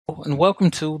And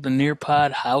welcome to the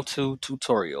Nearpod how-to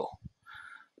tutorial.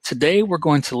 Today we're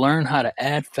going to learn how to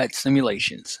add PHeT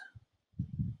simulations.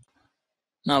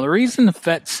 Now the reason the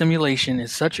PHeT simulation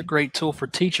is such a great tool for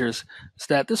teachers is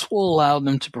that this will allow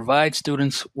them to provide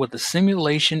students with a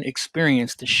simulation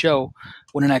experience to show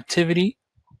what an activity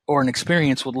or an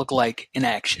experience would look like in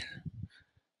action.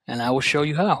 And I will show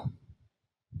you how.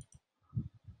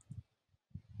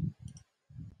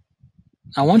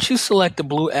 Now once you select the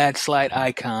blue add slide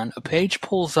icon, a page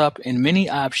pulls up and many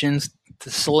options to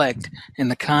select in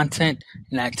the content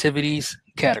and activities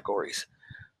categories.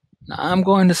 Now I'm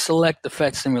going to select the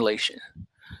PHeT simulation.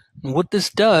 And what this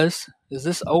does is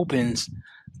this opens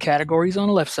categories on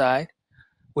the left side,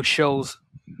 which shows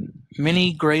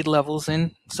many grade levels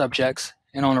and subjects,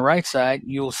 and on the right side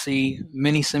you'll see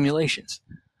many simulations.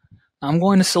 I'm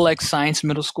going to select Science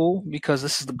Middle School because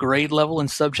this is the grade level and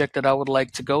subject that I would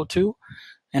like to go to,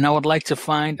 and I would like to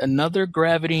find another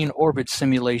gravity and orbit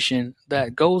simulation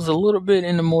that goes a little bit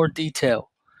into more detail.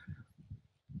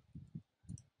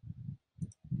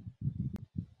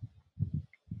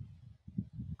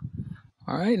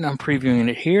 Alright, and I'm previewing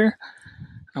it here.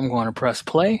 I'm going to press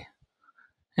play.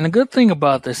 And the good thing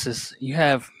about this is you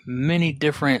have many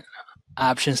different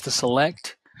options to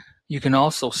select. You can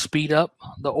also speed up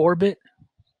the orbit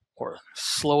or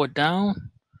slow it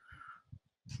down.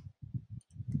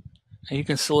 And you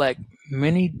can select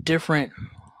many different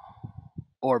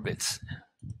orbits.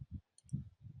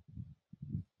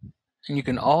 And you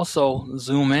can also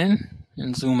zoom in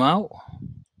and zoom out.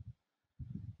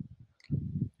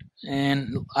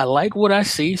 And I like what I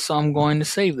see, so I'm going to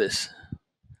save this.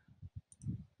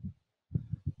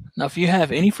 Now, if you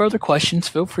have any further questions,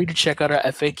 feel free to check out our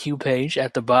FAQ page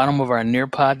at the bottom of our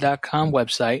nearpod.com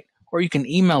website, or you can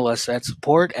email us at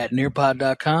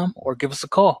support@nearpod.com or give us a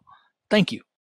call. Thank you.